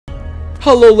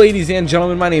Hello ladies and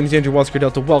gentlemen, my name is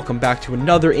AndrewOscarDelta. Welcome back to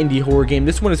another indie horror game.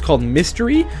 This one is called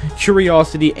Mystery,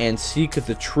 Curiosity, and Seek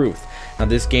the Truth. Now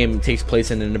this game takes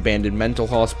place in an abandoned mental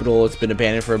hospital. It's been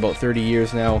abandoned for about 30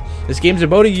 years now. This game's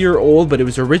about a year old, but it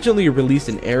was originally released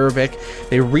in Arabic.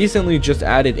 They recently just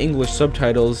added English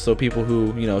subtitles, so people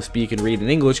who, speak and read in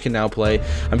English can now play.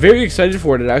 I'm very excited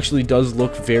for it. It actually does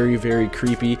look very, very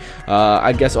creepy.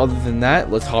 I guess other than that,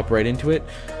 let's hop right into it.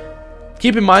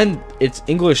 Keep in mind, it's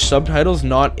English subtitles,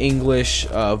 not English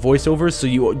voiceovers, so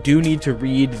you do need to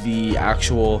read the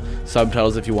actual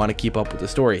subtitles if you want to keep up with the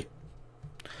story.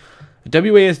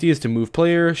 WASD is to move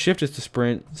player, shift is to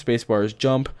sprint, spacebar is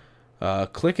jump,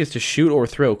 click is to shoot or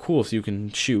throw. Cool, so you can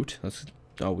shoot. That's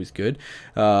always good.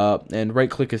 And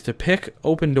right click is to pick,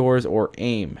 open doors, or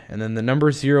aim. And then the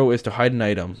number 0 is to hide an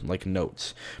item, like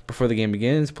notes. Before the game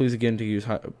begins, please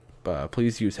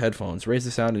use headphones. Raise the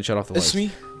sound and shut off the lights. اسمي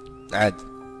عاد.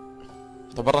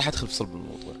 طبعا راح ادخل في صلب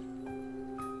الموضوع.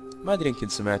 ما ادري يمكن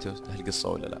سمعتوا هالقصة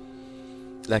ولا لا،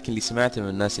 لكن اللي سمعته من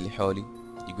الناس اللي حولي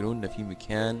يقولون انه في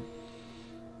مكان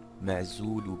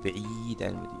معزول وبعيد عن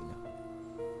المدينة،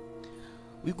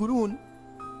 ويقولون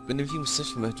انه في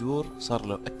مستشفى مهجور صار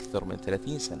له اكثر من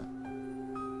 30 سنة،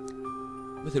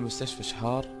 مثل مستشفى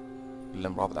شحار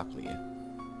للامراض العقلية.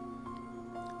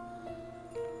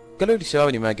 قالوا لي الشباب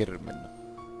اني ما اقرب منه.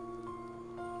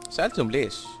 سألتهم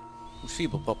ليش؟ وش فيه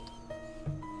بالضبط؟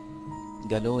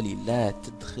 قالوا لي لا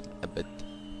تدخل ابد.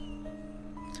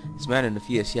 سمعنا انه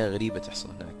في اشياء غريبة تحصل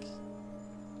هناك.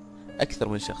 اكثر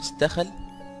من شخص دخل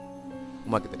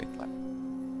وما قدر يطلع.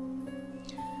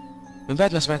 من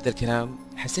بعد ما سمعت الكلام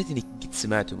حسيت اني قد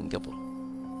سمعته من قبل.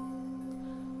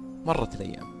 مرت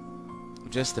الايام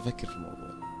وجلست افكر في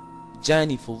الموضوع.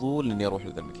 جاني فضول اني اروح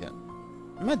لذا المكان،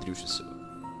 ما ادري وش السبب.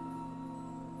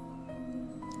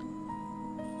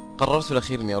 قررت في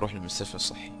الأخير إني أروح للمستشفى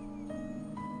الصحي.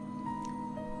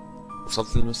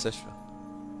 وصلت للمستشفى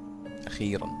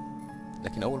أخيرا،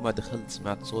 لكن أول ما دخلت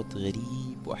سمعت صوت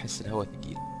غريب وأحس الهواء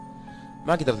ثقيل.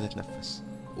 ما قدرت أتنفس،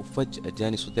 وفجأة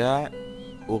جاني صداع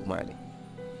وأغمى علي.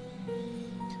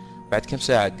 بعد كم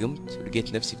ساعة قمت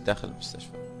ولقيت نفسي في داخل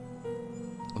المستشفى،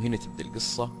 وهنا تبدأ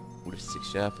القصة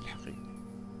والاستكشاف الحقيقي.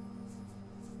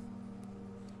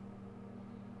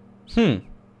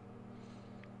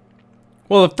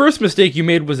 Well, the first mistake you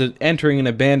made was entering an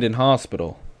abandoned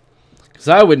hospital. Because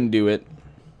I wouldn't do it.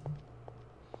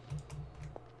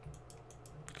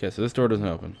 Okay, so this door doesn't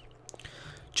open.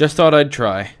 Just thought I'd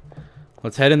try.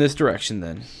 Let's head in this direction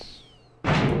then.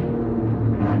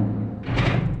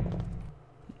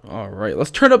 Alright,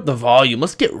 let's turn up the volume.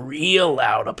 Let's get real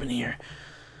loud up in here.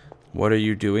 What are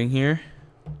you doing here?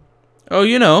 Oh,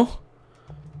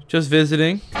 just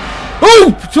visiting.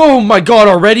 Oh! Oh my god,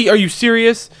 already? Are you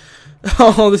serious?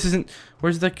 Oh, this isn't...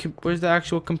 Where's the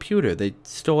actual computer? They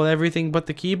stole everything but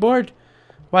the keyboard?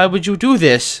 Why would you do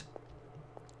this?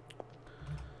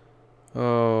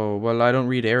 Oh, well, I don't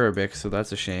read Arabic, so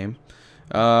that's a shame.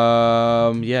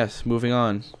 Yes, moving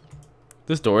on.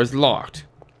 This door is locked.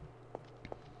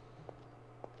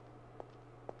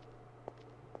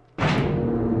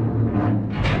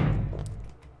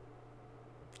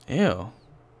 Ew.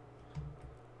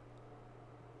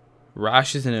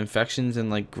 Rashes and infections and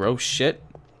like gross shit.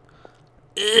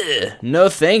 Ugh, no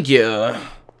thank you.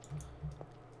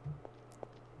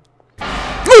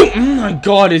 Oh my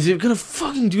god, is it gonna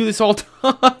fucking do this all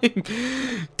time?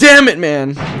 Damn it, man.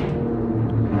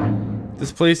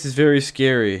 This place is very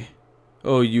scary.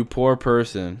 Oh, you poor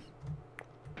person.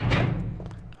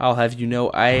 I'll have you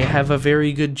know I have a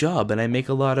very good job and I make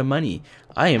a lot of money.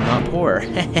 I am not poor.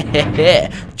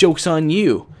 Joke's on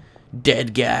you,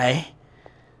 dead guy.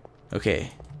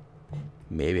 Okay,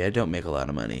 maybe I don't make a lot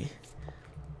of money.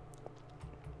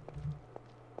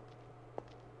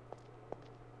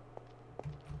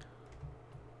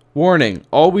 Warning,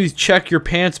 always check your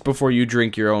pants before you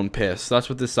drink your own piss. That's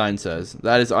what this sign says.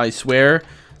 That is, I swear,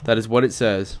 that is what it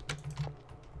says.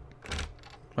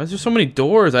 Why is there so many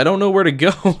doors? I don't know where to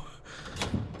go.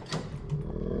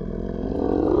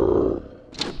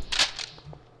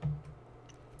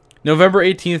 November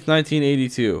 18th,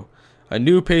 1982. A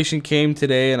new patient came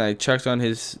today and I checked on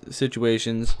his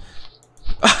situations.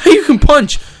 You can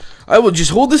punch! I will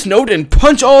just hold this note and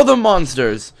punch all the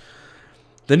monsters!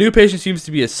 The new patient seems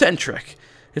to be eccentric.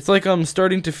 It's like I'm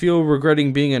starting to feel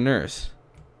regretting being a nurse.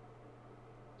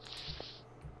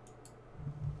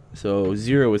 So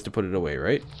 0 is to put it away,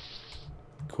 right?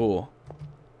 Cool.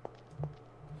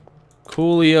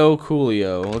 Coolio,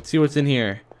 coolio. Let's see what's in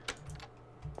here.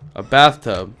 A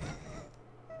bathtub.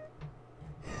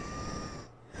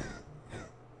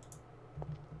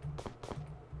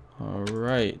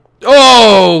 Alright.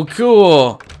 Oh,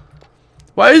 cool!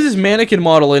 Why is this mannequin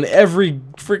model in every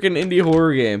freaking indie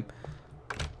horror game?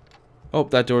 Oh,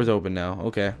 that door's open now.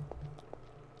 Okay.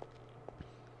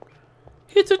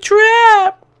 It's a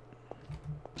trap!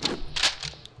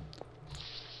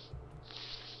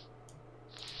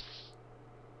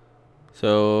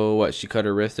 So, what, she cut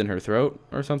her wrist in her throat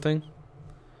or something?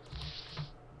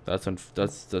 That's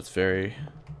very,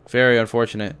 very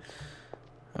unfortunate.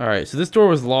 Alright, so this door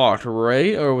was locked,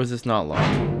 right? Or was this not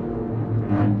locked?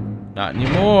 Not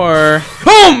anymore.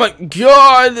 Oh my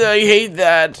god, I hate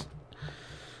that.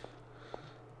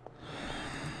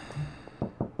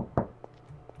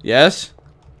 Yes?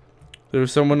 There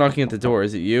was someone knocking at the door.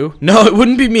 Is it you? No, it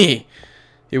wouldn't be me.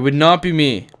 It would not be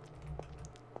me.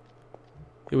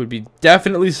 It would be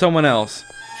definitely someone else.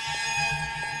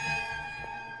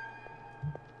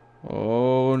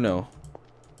 Oh no.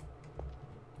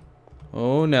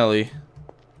 Oh Nelly.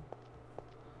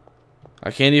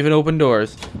 I can't even open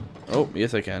doors. Oh,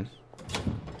 yes I can.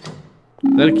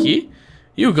 Is that a key?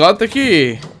 You got the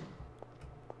key!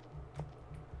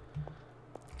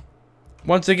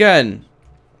 Once again,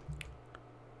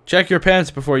 check your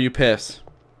pants before you piss.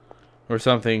 Or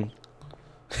something.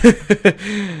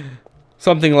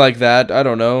 Something like that. I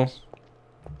don't know.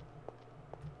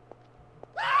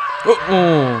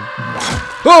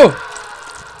 Oh! Oh!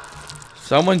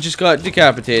 Someone just got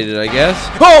decapitated, I guess.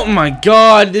 Oh my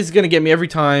god! This is gonna get me every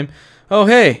time. Oh,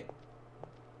 hey.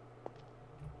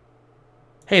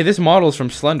 Hey, this model's from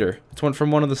Slender. It's one from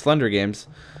one of the Slender games.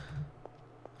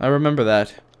 I remember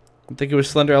that. I think it was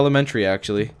Slender Elementary,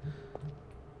 actually.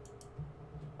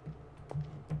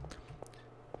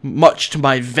 Much to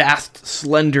my vast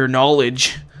Slender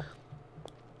knowledge.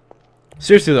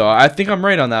 Seriously though, I think I'm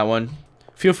right on that one.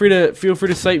 Feel free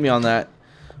to cite me on that.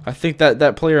 I think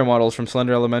that player model is from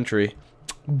Slender Elementary.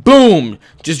 Boom!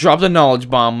 Just dropped a knowledge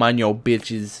bomb on your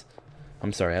bitches.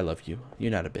 I'm sorry, I love you.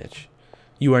 You're not a bitch.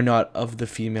 You are not of the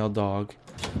female dog.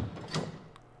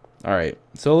 Alright,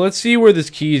 so let's see where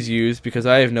this key is used, because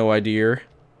I have no idea.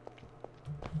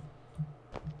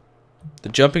 The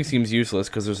jumping seems useless,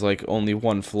 because there's like only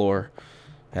one floor.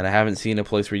 And I haven't seen a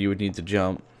place where you would need to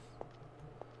jump.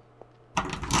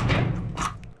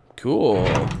 Cool.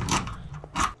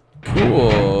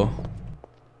 Cool.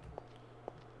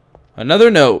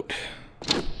 Another note.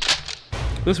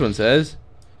 This one says,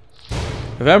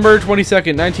 November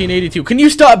 22nd, 1982. Can you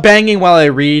stop banging while I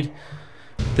read?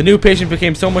 The new patient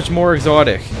became so much more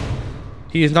exotic.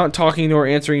 He is not talking nor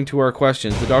answering to our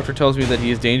questions. The doctor tells me that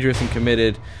he is dangerous and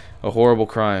committed a horrible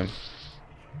crime.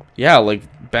 Yeah, like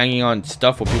banging on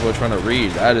stuff while people are trying to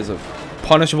read. That is a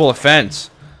punishable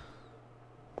offense.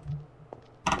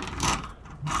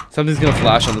 Something's gonna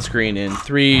flash on the screen in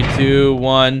 3, 2,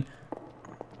 1.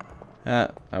 I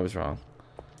was wrong.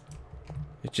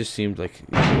 It just seemed like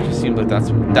that's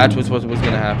what was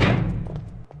gonna happen.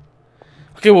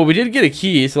 Okay, well we did get a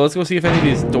key, so let's go see if any of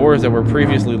these doors that were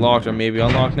previously locked are maybe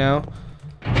unlocked now.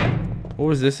 What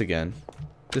was this again?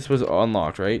 This was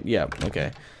unlocked, right? Yeah,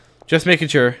 okay. Just making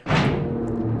sure.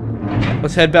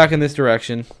 Let's head back in this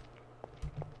direction.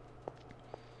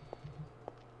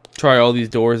 Try all these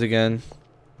doors again.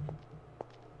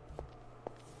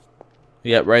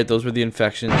 Yeah, right, those were the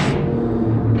infections.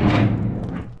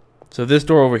 So this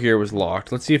door over here was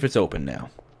locked. Let's see if it's open now.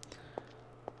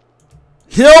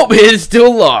 Nope, it's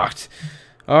still locked.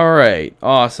 Alright,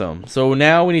 awesome. So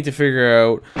now we need to figure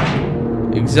out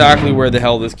exactly where the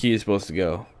hell this key is supposed to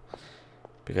go.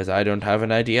 Because I don't have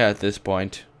an idea at this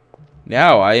point.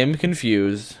 Now I am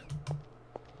confused.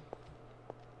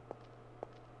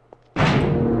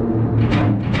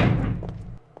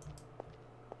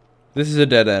 This is a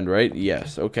dead end, right?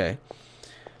 Yes, okay.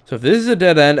 So if this is a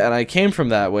dead end and I came from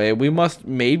that way, we must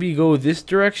maybe go this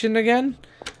direction again?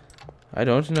 I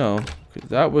don't know.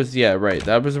 That was, yeah, right.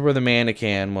 That was where the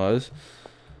mannequin was.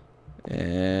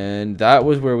 And that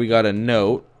was where we got a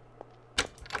note.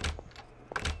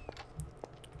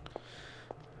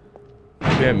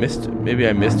 Maybe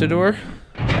I missed a door?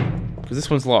 Because this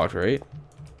one's locked, right?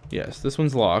 Yes, this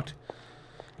one's locked.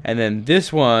 And then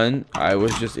this one, I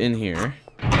was just in here.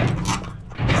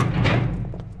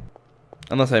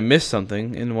 Unless I missed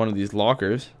something in one of these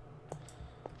lockers.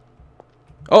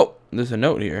 Oh, there's a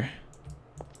note here.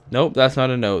 Nope, that's not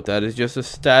a note. That is just a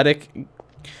static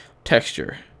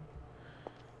texture.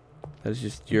 That is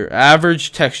just your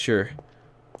average texture.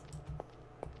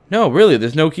 No, really,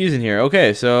 there's no keys in here.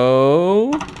 Okay,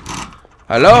 so...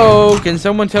 Hello? Can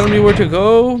someone tell me where to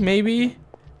go? Maybe?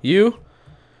 You?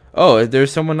 Oh,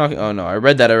 there's someone knocking... Oh, no, I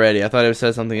read that already. I thought it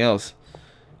said something else.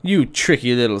 You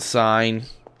tricky little sign.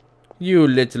 You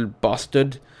little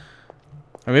bastard.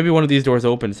 Or maybe one of these doors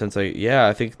opened since yeah,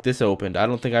 I think this opened. I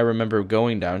don't think I remember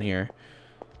going down here.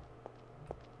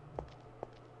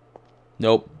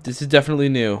 Nope, this is definitely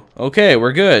new. Okay,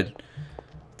 we're good.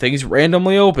 Things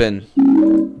randomly open.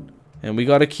 And we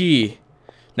got a key.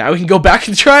 Now we can go back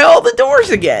and try all the doors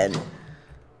again.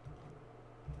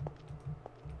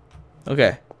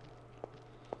 Okay.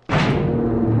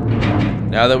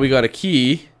 Now that we got a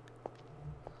key,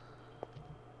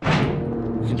 we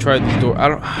can try this door. I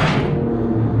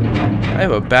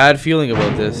have a bad feeling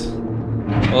about this.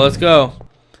 Well, let's go.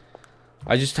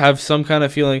 I just have some kind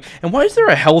of feeling. And why is there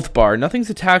a health bar? Nothing's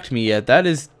attacked me yet. That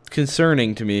is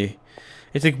concerning to me.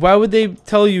 It's like, why would they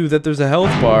tell you that there's a health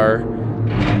bar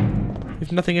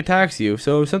if nothing attacks you?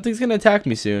 So something's gonna attack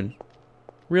me soon.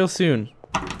 Real soon.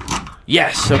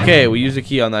 Yes, okay, we use a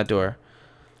key on that door.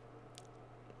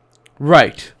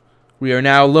 Right. We are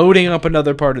now loading up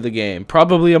another part of the game.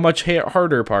 Probably a much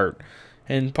harder part.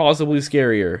 And possibly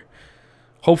scarier.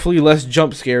 Hopefully less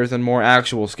jump scares and more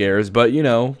actual scares. But, you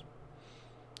know,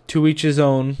 to each his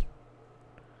own.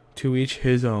 To each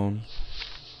his own.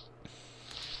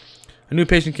 A new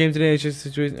patient came today. It's just a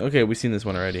situation. Okay, we've seen this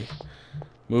one already.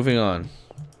 Moving on.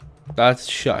 That's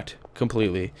shut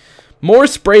completely. More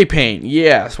spray paint.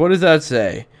 Yes. What does that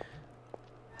say?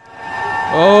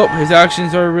 Oh, his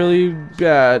actions are really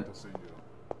bad.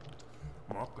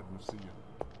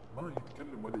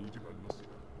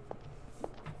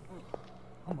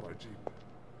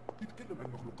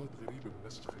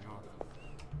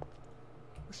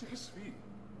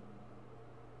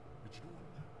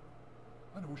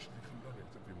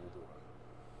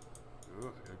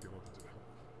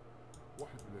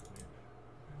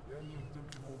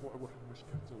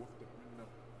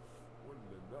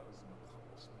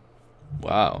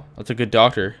 Wow, that's a good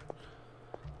doctor.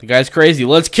 The guy's crazy.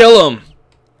 Let's kill him.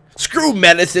 Screw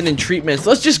medicine and treatments.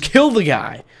 Let's just kill the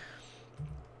guy.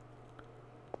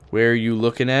 Where are you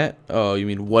looking at? Oh, you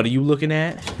mean what are you looking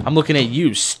at? I'm looking at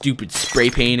you, stupid spray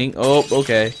painting. Oh,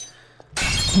 okay.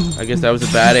 I guess that was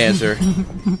a bad answer.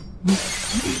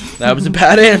 That was a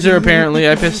bad answer, apparently.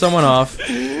 I pissed someone off.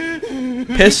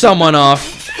 Pissed someone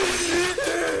off.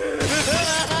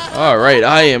 Alright,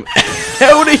 I am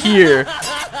out of here.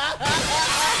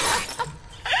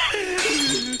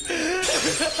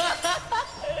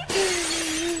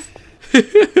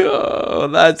 Oh,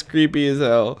 that's creepy as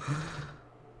hell.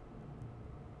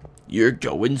 You're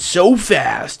going so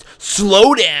fast.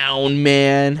 Slow down,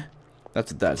 man.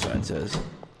 That's what that sign says.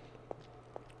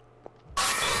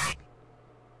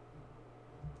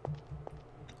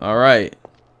 Alright.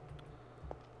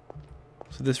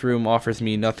 So this room offers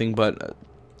me nothing but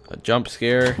a jump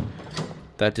scare.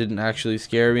 That didn't actually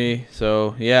scare me.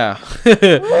 So, yeah.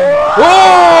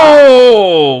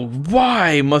 Whoa!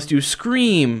 Why must you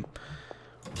scream?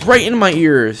 Right in my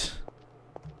ears.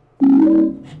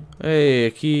 Hey,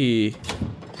 a key.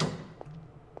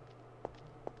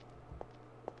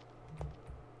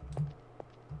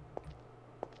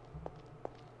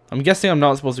 I'm guessing I'm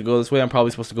not supposed to go this way. I'm probably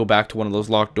supposed to go back to one of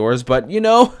those locked doors. But, you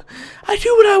know, I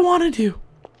do what I want to do.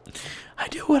 I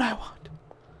do what I want.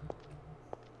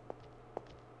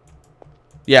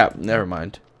 Yeah, never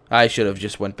mind. I should have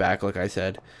just went back like I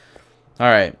said.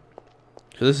 Alright.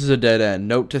 So this is a dead end.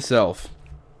 Note to self.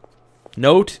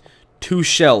 Note to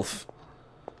shelf.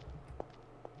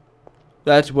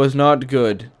 That was not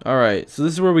good. Alright, so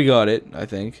this is where we got it, I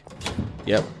think.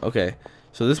 Yep, okay.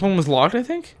 So this one was locked, I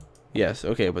think? Yes,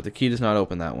 okay, but the key does not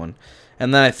open that one.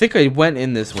 And then I think I went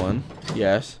in this one.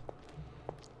 Yes.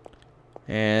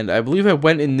 And I believe I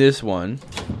went in this one.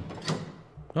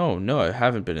 Oh, no, I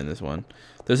haven't been in this one.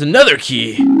 There's another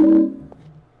key!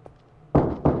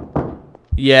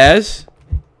 Yes?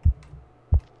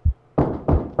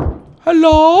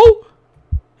 Hello?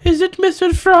 Is it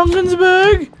Mr.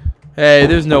 Frangensberg? Hey,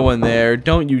 there's no one there.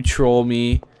 Don't you troll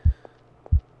me.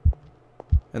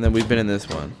 And then we've been in this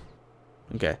one.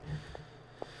 Okay.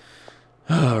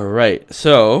 Alright,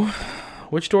 so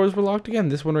which doors were locked again?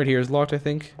 This one right here is locked, I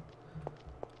think.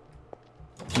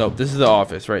 Nope, this is the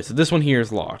office, right? So this one here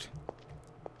is locked.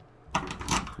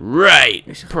 Right.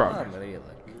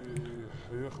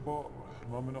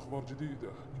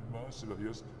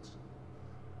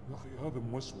 يا أخي هذا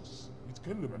موسوس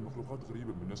يتكلم عن مخلوقات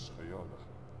غريبة من نفس خياله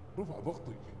رفع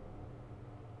ضغطي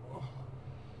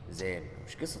زين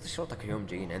وش قصة الشرطة كل يوم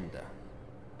جايين عنده؟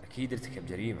 أكيد ارتكب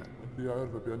جريمة اللي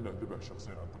أعرفه بأنه ذبح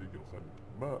شخصين عن طريق الخل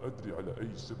ما أدري على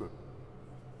أي سبب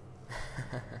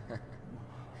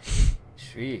ايش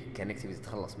فيك؟ كأنك تبي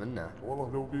تتخلص منه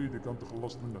والله لو بيدي كنت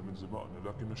تخلصت منه من زمان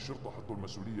لكن الشرطة حطوا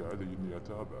المسؤولية علي إني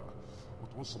أتابعه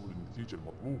وتوصلوا للنتيجة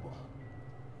المطلوبة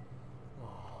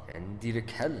عندي لك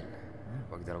حل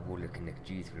واقدر اقول لك انك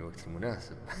جيت في الوقت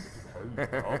المناسب.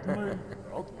 عطني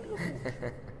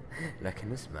عطني.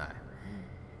 لكن اسمع،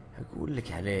 اقول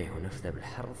لك عليه ونفذه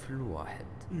بالحرف الواحد.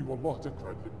 اي والله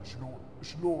تكفى.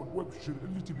 شلون وابشر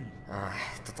اللي تبيه.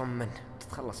 تطمن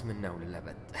تتخلص منه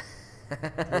وللابد.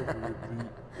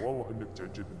 والله انك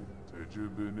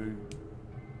تعجبني.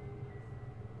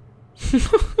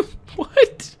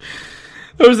 What?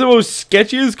 That was the most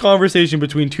sketchiest conversation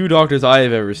between two doctors I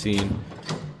have ever seen.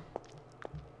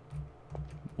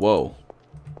 Whoa.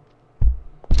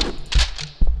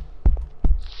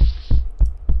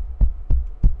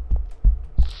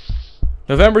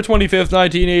 November 25th,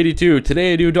 1982.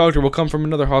 Today a new doctor will come from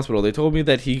another hospital. They told me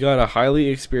that he got a highly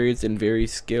experienced and very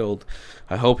skilled.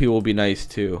 I hope he will be nice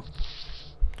too.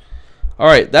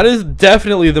 Alright, that is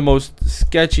definitely the most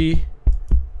sketchy.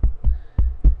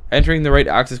 Entering the right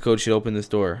access code should open this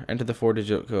door. Enter the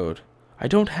 4-digit code. I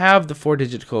don't have the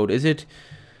 4-digit code. Is it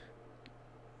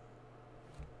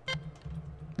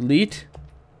Leet?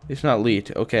 It's not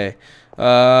Leet. Okay.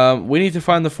 We need to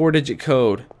find the 4-digit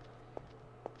code.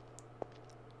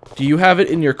 Do you have it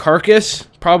in your carcass?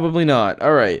 Probably not.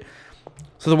 Alright.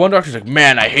 So the one doctor's like,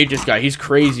 man, I hate this guy. He's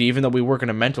crazy, even though we work in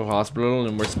a mental hospital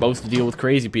and we're supposed to deal with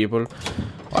crazy people.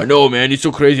 I know, man. He's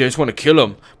so crazy. I just want to kill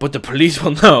him. But the police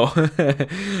will know.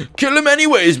 Kill him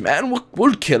anyways, man.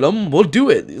 We'll kill him. We'll do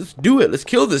it. Let's do it. Let's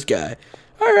kill this guy.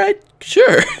 Alright,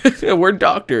 sure. We're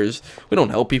doctors. We don't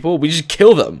help people. We just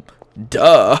kill them.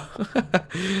 Duh.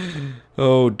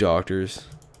 Oh, doctors.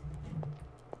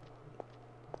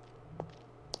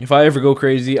 If I ever go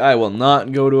crazy, I will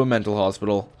not go to a mental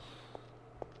hospital.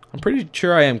 I'm pretty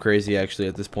sure I am crazy, actually,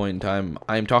 at this point in time.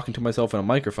 I am talking to myself in a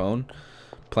microphone,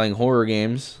 playing horror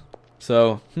games.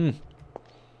 So,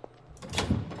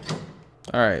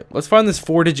 Alright, let's find this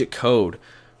 4-digit code.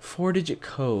 4-digit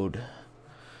code.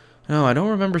 No, I don't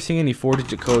remember seeing any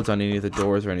 4-digit codes on any of the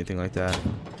doors or anything like that.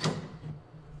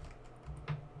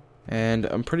 And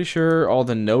I'm pretty sure all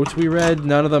the notes we read,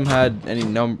 none of them had any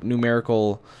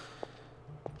numerical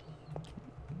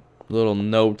little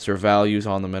notes or values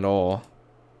on them at all.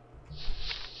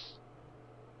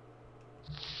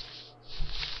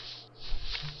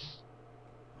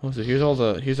 Oh, so here's all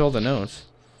the notes.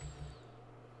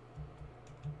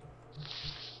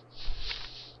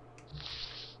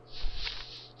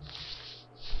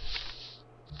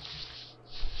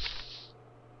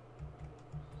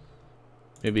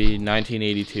 Maybe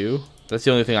 1982. That's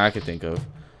the only thing I could think of.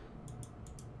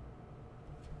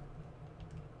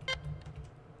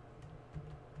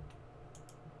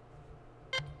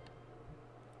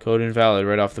 Code invalid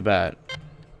right off the bat.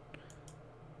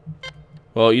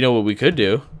 Well, you know what we could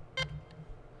do?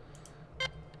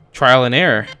 Trial and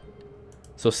error.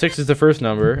 So 6 is the first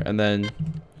number, and then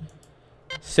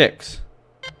 6.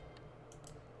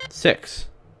 6.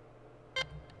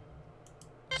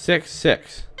 6,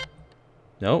 6.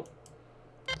 Nope.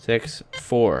 6,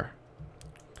 4.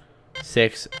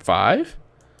 6, 5.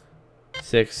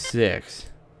 6, 6.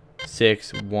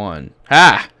 6, 1.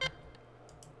 Ha!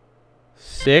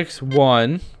 6,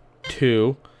 1,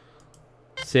 2.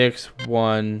 6,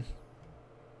 1,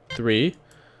 3.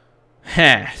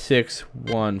 Ha! 6,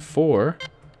 1, 4.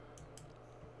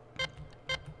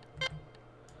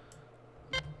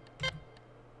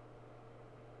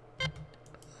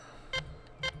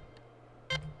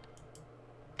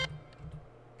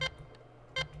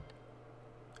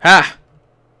 Ha!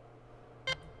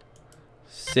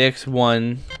 6,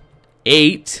 1,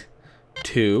 8,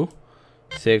 2.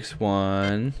 6,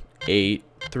 1, 8,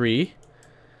 3.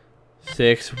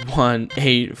 6, 1,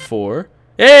 8, 4.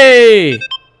 Hey!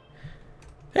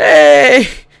 Hey!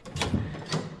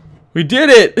 We did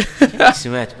it!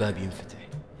 سمعت باب ينفتح.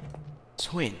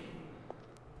 وين؟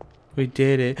 We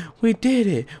did it! We did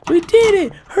it! We did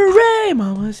it! Hooray,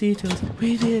 mamacitos!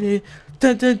 We did it!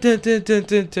 Dun, dun, dun, dun, dun,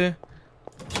 dun, dun.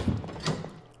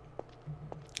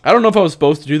 I don't know if I was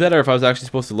supposed to do that or if I was actually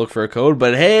supposed to look for a code,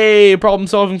 but hey, problem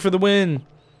solving for the win.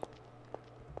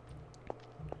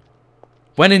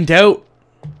 When in doubt,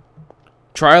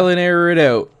 trial and error it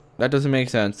out. That doesn't make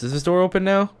sense. Does this door open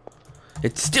now?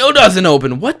 It still doesn't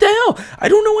open. What the hell? I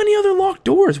don't know any other locked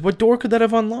doors. What door could that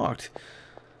have unlocked?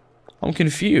 I'm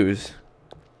confused.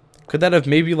 Could that have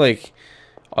maybe like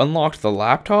unlocked the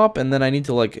laptop and then I need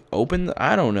to like open the,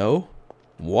 I don't know.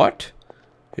 What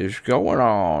is going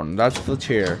on? That's the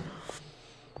chair.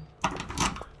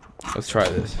 Let's try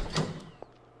this.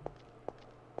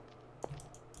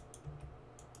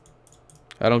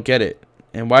 I don't get it.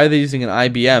 And why are they using an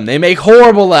IBM? They make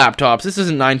horrible laptops. This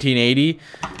isn't 1980.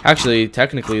 Actually,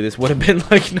 technically, this would have been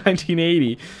like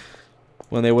 1980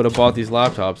 when they would have bought these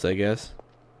laptops, I guess.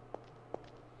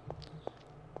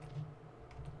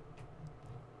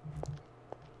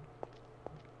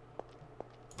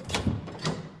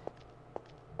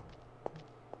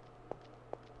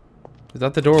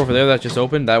 that the door over there that just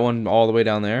opened? That one all the way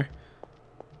down there?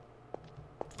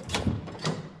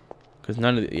 Because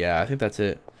none of the... Yeah, I think that's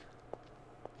it.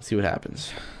 Let's see what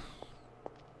happens.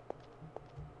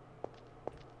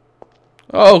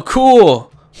 Oh,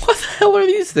 cool! What the hell are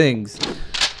these things?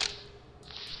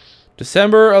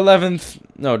 December 11th...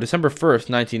 No, December 1st,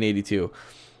 1982.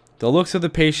 The looks of the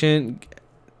patient...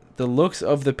 The looks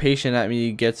of the patient at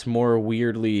me gets more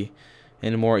weirdly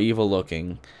and more evil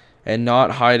looking. And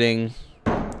not hiding...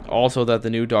 Also that the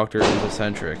new doctor is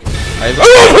eccentric.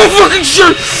 Oh, my fucking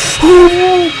shit!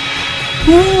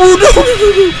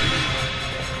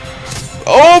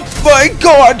 Oh my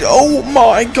god! Oh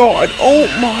my god! Oh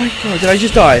my god! Did I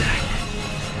just die?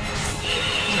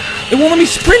 It won't let me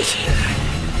sprint!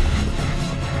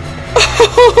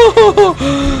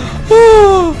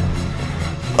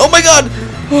 Oh my god!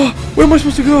 Where am I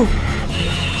supposed to go?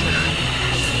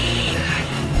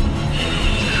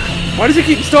 Why does it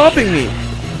keep stopping me?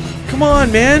 Come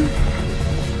on, man!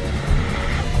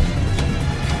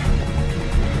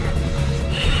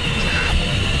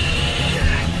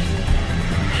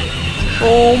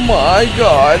 Oh my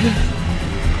god.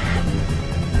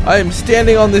 I am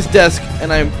standing on this desk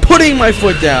and I am putting my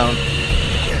foot down.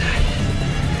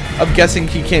 I'm guessing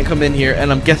he can't come in here,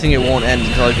 and I'm guessing it won't end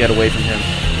until I get away from him.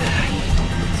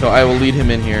 So I will lead him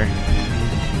in here.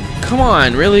 Come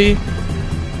on, really?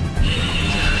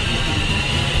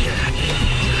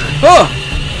 Oh!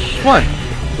 Come on.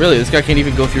 Really, this guy can't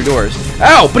even go through doors.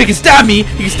 Ow! But he can stab me!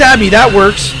 He can stab me! That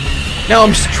works! Now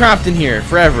I'm just trapped in here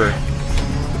forever.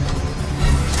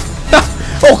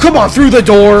 Oh, come on, through the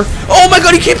door! Oh my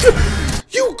god, he came through!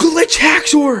 You glitch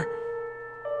hacksaw!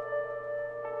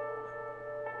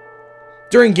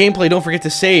 During gameplay, don't forget to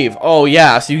save. Oh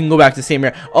yeah, so you can go back to the same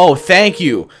area. Oh, thank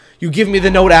you. You give me the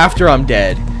note after I'm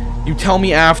dead. You tell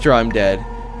me after I'm dead.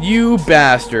 You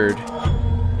bastard.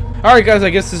 Alright guys, I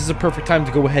guess this is a perfect time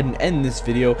to go ahead and end this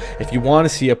video. If you want to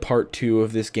see a part 2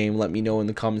 of this game, let me know in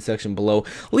the comment section below.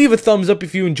 Leave a thumbs up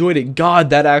if you enjoyed it. God,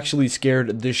 that actually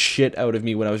scared the shit out of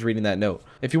me when I was reading that note.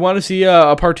 If you want to see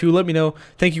a part 2, let me know.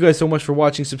 Thank you guys so much for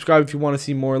watching. Subscribe if you want to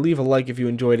see more. Leave a like if you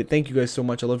enjoyed it. Thank you guys so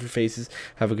much. I love your faces.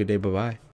 Have a good day. Bye-bye.